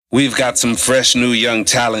We've got some fresh new young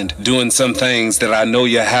talent doing some things that I know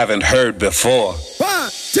you haven't heard before.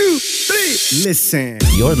 1, 2, 3, listen.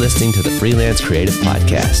 You're listening to the Freelance Creative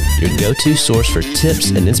Podcast, your go-to source for tips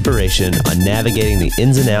and inspiration on navigating the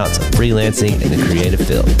ins and outs of freelancing in the creative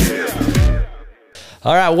field.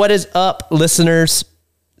 All right, what is up, listeners?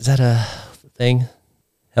 Is that a thing?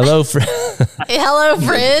 Hello, Hello,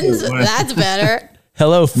 friends. That's better.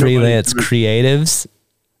 Hello, freelance creatives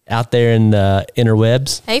out there in the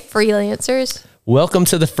interwebs. Hey, freelancers. Welcome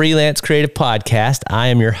to the Freelance Creative Podcast. I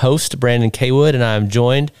am your host, Brandon K. Wood, and I am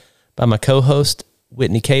joined by my co-host,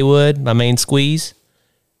 Whitney K. Wood, my main squeeze,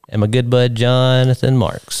 and my good bud, Jonathan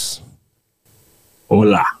Marks.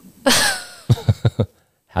 Hola.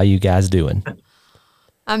 How you guys doing?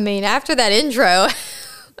 I mean, after that intro,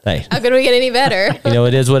 Hey, how could we get any better? you know,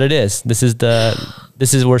 it is what it is. This is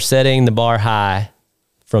we're setting the bar high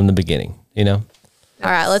from the beginning, you know? All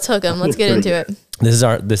right, let's hook them. Let's get into it. This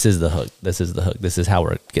is the hook. This is the hook. This is how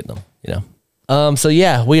we're getting them, you know? So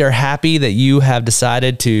yeah, we are happy that you have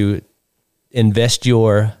decided to invest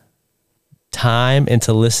your time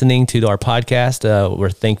into listening to our podcast. We're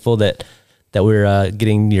thankful that we're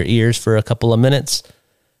getting your ears for a couple of minutes.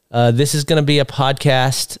 This is going to be a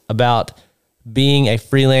podcast about being a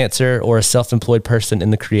freelancer or a self-employed person in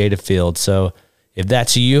the creative field. So if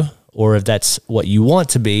that's you, or if that's what you want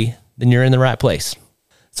to be, then you're in the right place.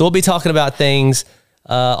 So we'll be talking about things,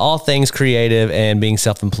 all things creative and being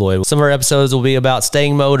self-employed. Some of our episodes will be about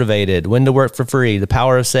staying motivated, when to work for free, the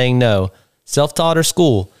power of saying no, self-taught or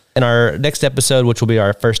school. And our next episode, which will be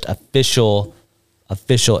our first official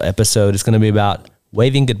episode, is going to be about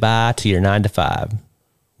waving goodbye to your 9 to 5.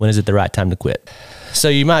 When is it the right time to quit? So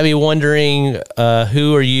you might be wondering,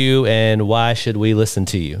 who are you and why should we listen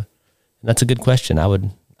to you? And that's a good question. I would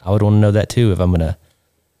want to know that too, if I'm going to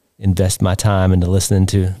invest my time into listening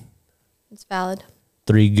to It's valid.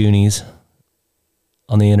 3 Goonies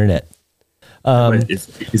on the internet.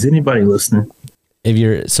 Is anybody listening? If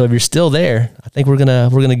you're still there, I think we're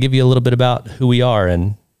gonna give you a little bit about who we are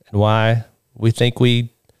and why we think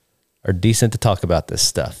we are decent to talk about this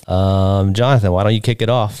stuff. Jonathan, why don't you kick it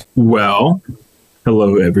off? Well,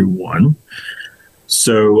 hello everyone.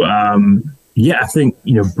 So I think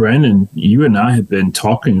Brandon, you and I have been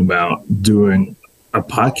talking about doing a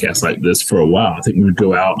podcast like this for a while. I think we would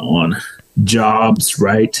go out on jobs,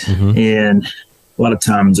 right? Mm-hmm. And a lot of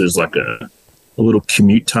times there's like a little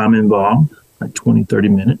commute time involved, like 20, 30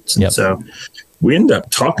 minutes. And so we end up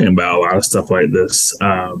talking about a lot of stuff like this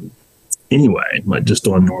anyway, like just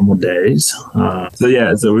on normal days.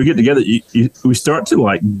 So we get together, we start to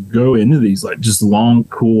like go into these like just long,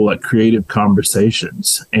 cool, like creative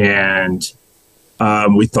conversations. And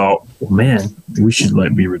we thought, well, man, we should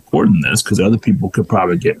like be recording this because other people could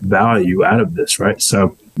probably get value out of this, right?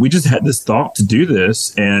 So we just had this thought to do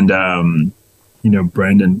this, and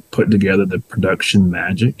Brandon put together the production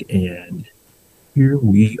magic, and here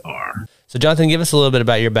we are. So, Jonathan, give us a little bit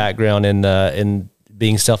about your background in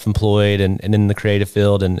being self-employed and in the creative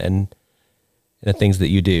field and the things that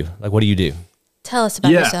you do. Like, what do you do? Tell us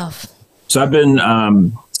about yourself. So I've been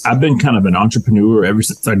kind of an entrepreneur ever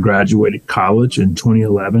since I graduated college in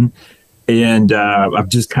 2011. And I've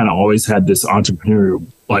just kind of always had this entrepreneurial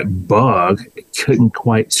like bug. I couldn't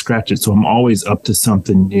quite scratch it. So I'm always up to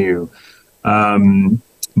something new.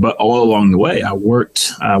 But all along the way, I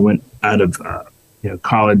went out of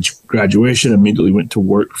college graduation, immediately went to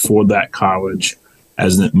work for that college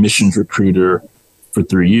as an admissions recruiter for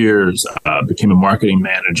 3 years, became a marketing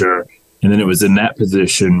manager. And then it was in that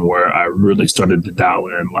position where I really started to dial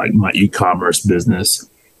in like my e-commerce business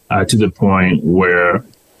to the point where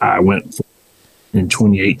I went in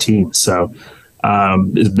 2018. So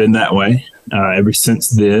it's been that way ever since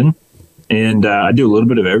then. And I do a little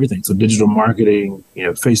bit of everything. So digital marketing,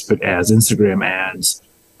 Facebook ads, Instagram ads,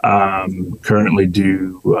 currently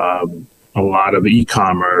do a lot of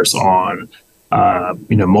e-commerce on,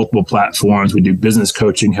 multiple platforms. We do business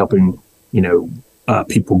coaching, helping,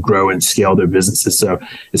 people grow and scale their businesses. So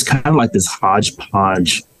it's kind of like this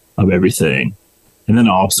hodgepodge of everything. And then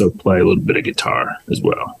I also play a little bit of guitar as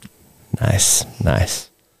well. Nice.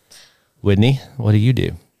 Whitney, what do you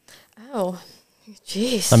do? Oh,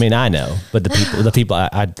 jeez. I mean, I know, but the people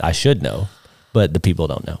I should know, but the people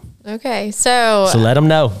don't know. Okay. So let them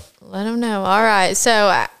know. Let them know. All right.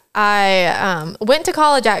 So I went to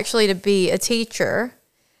college actually to be a teacher.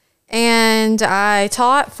 And I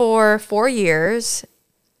taught for 4 years.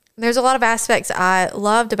 There's a lot of aspects I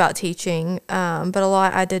loved about teaching, but a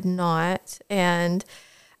lot I did not. And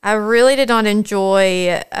I really did not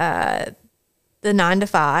enjoy the 9 to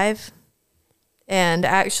 5. And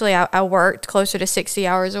actually, I worked closer to 60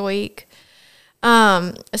 hours a week.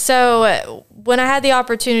 So when I had the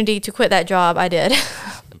opportunity to quit that job, I did.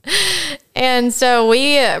 And so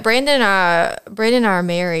Brandon and I are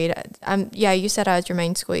married. Yeah, you said I was your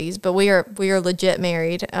main squeeze, but we are legit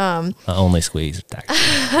married. Only squeeze.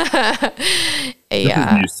 Yeah. This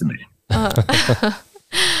is news to me.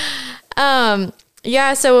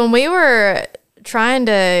 Yeah. So when we were trying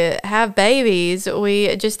to have babies,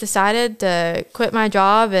 we just decided to quit my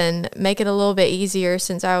job and make it a little bit easier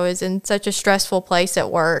since I was in such a stressful place at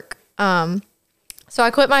work. So I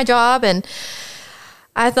quit my job, and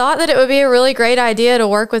I thought that it would be a really great idea to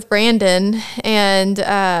work with Brandon, and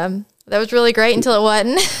that was really great until it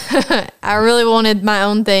wasn't. I really wanted my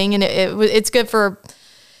own thing, and it's good for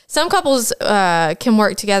some couples can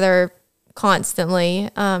work together constantly,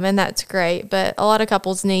 and that's great, but a lot of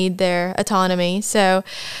couples need their autonomy. So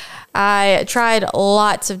I tried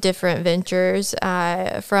lots of different ventures,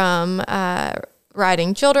 from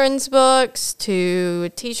writing children's books to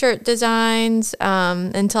t-shirt designs,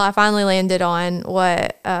 until I finally landed on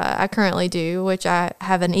what I currently do, which I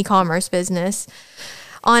have an e-commerce business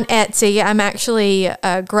on Etsy. I'm actually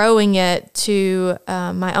growing it to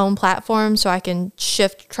my own platform so I can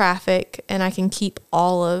shift traffic and I can keep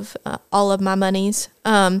all of my monies.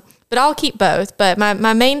 But I'll keep both. But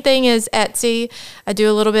my main thing is Etsy. I do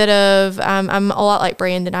a little bit of, I'm a lot like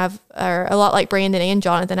Brandon. A lot like Brandon and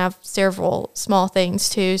Jonathan. I have several small things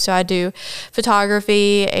too. So I do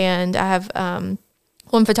photography, and I have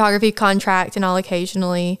one photography contract, and I'll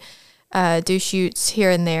occasionally do shoots here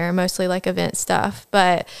and there, mostly like event stuff.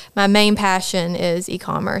 But my main passion is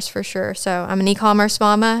e-commerce for sure. So I'm an e-commerce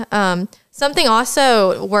mama. Something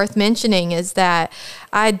also worth mentioning is that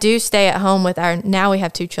I do stay at home with now we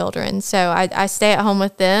have 2 children. So I stay at home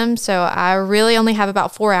with them. So I really only have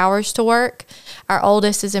about 4 hours to work. Our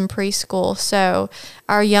oldest is in preschool. So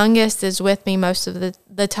our youngest is with me most of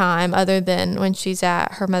the time, other than when she's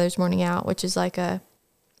at her mother's morning out, which is like a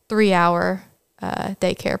 3-hour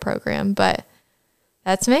daycare program. But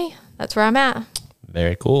that's me. That's where I'm at.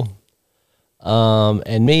 Very cool.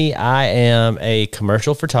 And me, I am a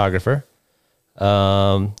commercial photographer.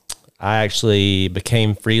 I actually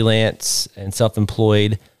became freelance and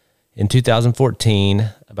self-employed in 2014,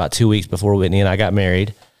 about 2 weeks before Whitney and I got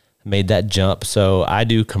married. I made that jump. So I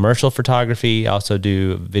do commercial photography. I also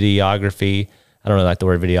do videography. I don't really like the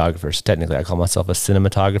word videographer. So technically I call myself a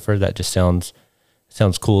cinematographer. That just sounds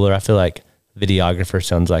cooler. I feel like videographer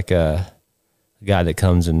sounds like a guy that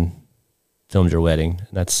comes and films your wedding.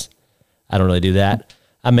 I don't really do that.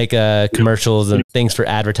 I make commercials and things for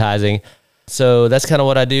advertising. So that's kind of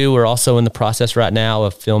what I do. We're also in the process right now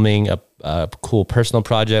of filming a cool personal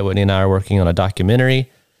project. Whitney and I are working on a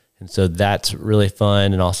documentary. And so that's really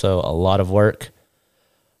fun and also a lot of work.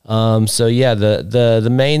 So yeah, the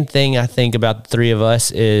main thing I think about the three of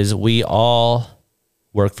us is we all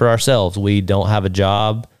work for ourselves. We don't have a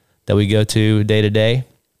job that we go to day.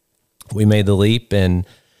 We made the leap and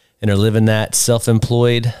are living that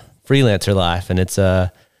self-employed freelancer life. And it's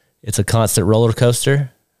a constant roller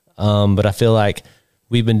coaster. But I feel like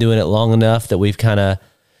we've been doing it long enough that we've kind of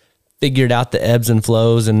figured out the ebbs and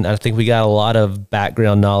flows. And I think we got a lot of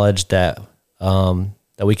background knowledge that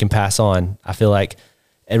we can pass on. I feel like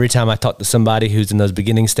every time I talk to somebody who's in those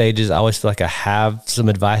beginning stages, I always feel like I have some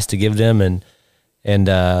advice to give them. And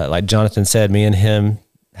like Jonathan said, me and him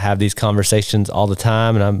have these conversations all the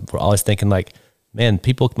time. And we're always thinking like, man,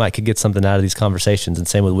 people could get something out of these conversations. And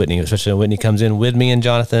same with Whitney, especially when Whitney comes in with me and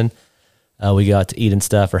Jonathan. We go out to eat and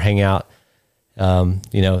stuff or hang out.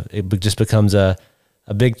 It just becomes a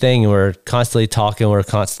big thing. We're constantly talking. We're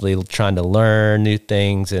constantly trying to learn new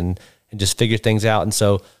things and just figure things out. And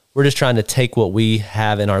so we're just trying to take what we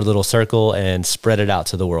have in our little circle and spread it out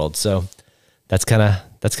to the world. So that's kind of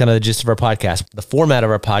the gist of our podcast. The format of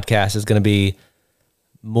our podcast is going to be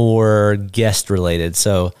more guest related.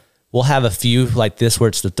 So we'll have a few like this where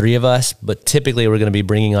it's the three of us, but typically we're going to be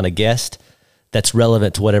bringing on a guest that's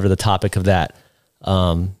relevant to whatever the topic of that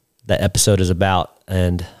episode is about.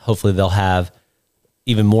 And hopefully they'll have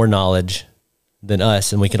even more knowledge than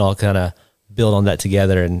us, and we can all kind of build on that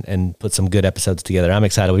together and put some good episodes together. I'm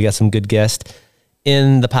excited. We got some good guests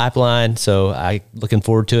in the pipeline, so I'm looking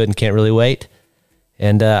forward to it and can't really wait.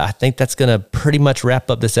 And I think that's going to pretty much wrap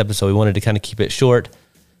up this episode. We wanted to kind of keep it short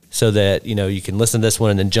so that, you can listen to this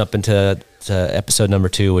one and then jump into episode number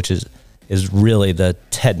 2, which is really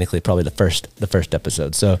technically probably the first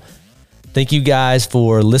episode. So thank you guys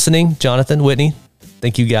for listening. Jonathan, Whitney,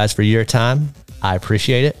 thank you guys for your time. I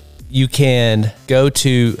appreciate it. You can go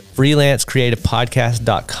to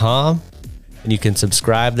freelancecreativepodcast.com and you can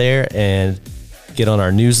subscribe there and get on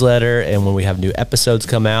our newsletter. And when we have new episodes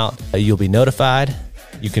come out, you'll be notified.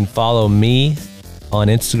 You can follow me on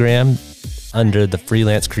Instagram under the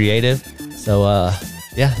Freelance Creative. So,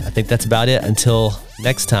 yeah, I think that's about it until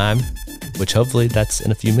next time, which hopefully that's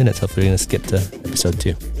in a few minutes. Hopefully we're going to skip to episode 2.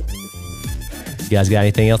 You guys got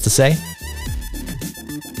anything else to say?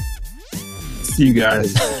 See you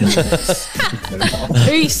guys.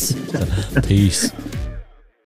 Peace. Peace.